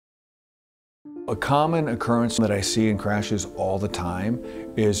A common occurrence that I see in crashes all the time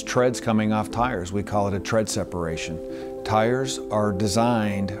is treads coming off tires. We call it a tread separation. Tires are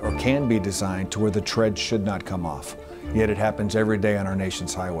designed, or can be designed, to where the tread should not come off. Yet it happens every day on our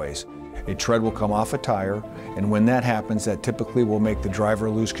nation's highways. A tread will come off a tire, and when that happens, that typically will make the driver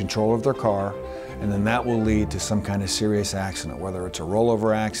lose control of their car, and then that will lead to some kind of serious accident, whether it's a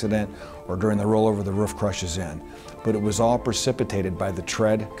rollover accident or during the rollover the roof crushes in. But it was all precipitated by the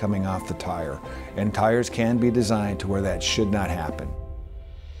tread coming off the tire, and tires can be designed to where that should not happen.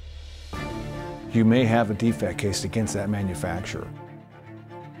 You may have a defect case against that manufacturer.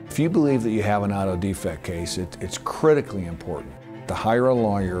 If you believe that you have an auto defect case, it's critically important to hire a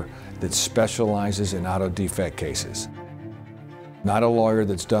lawyer that specializes in auto defect cases. Not a lawyer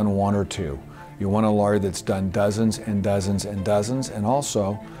that's done one or two. You want a lawyer that's done dozens and dozens and dozens, and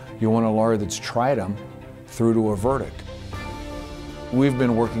also you want a lawyer that's tried them through to a verdict. We've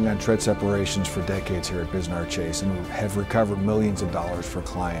been working on tread separations for decades here at Bisnar Chase and have recovered millions of dollars for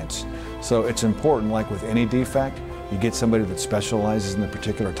clients. So it's important, like with any defect, you get somebody that specializes in the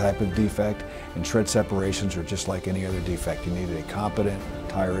particular type of defect, and tread separations are just like any other defect. You need a competent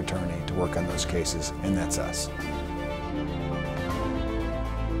tire attorney to work on those cases, and that's us.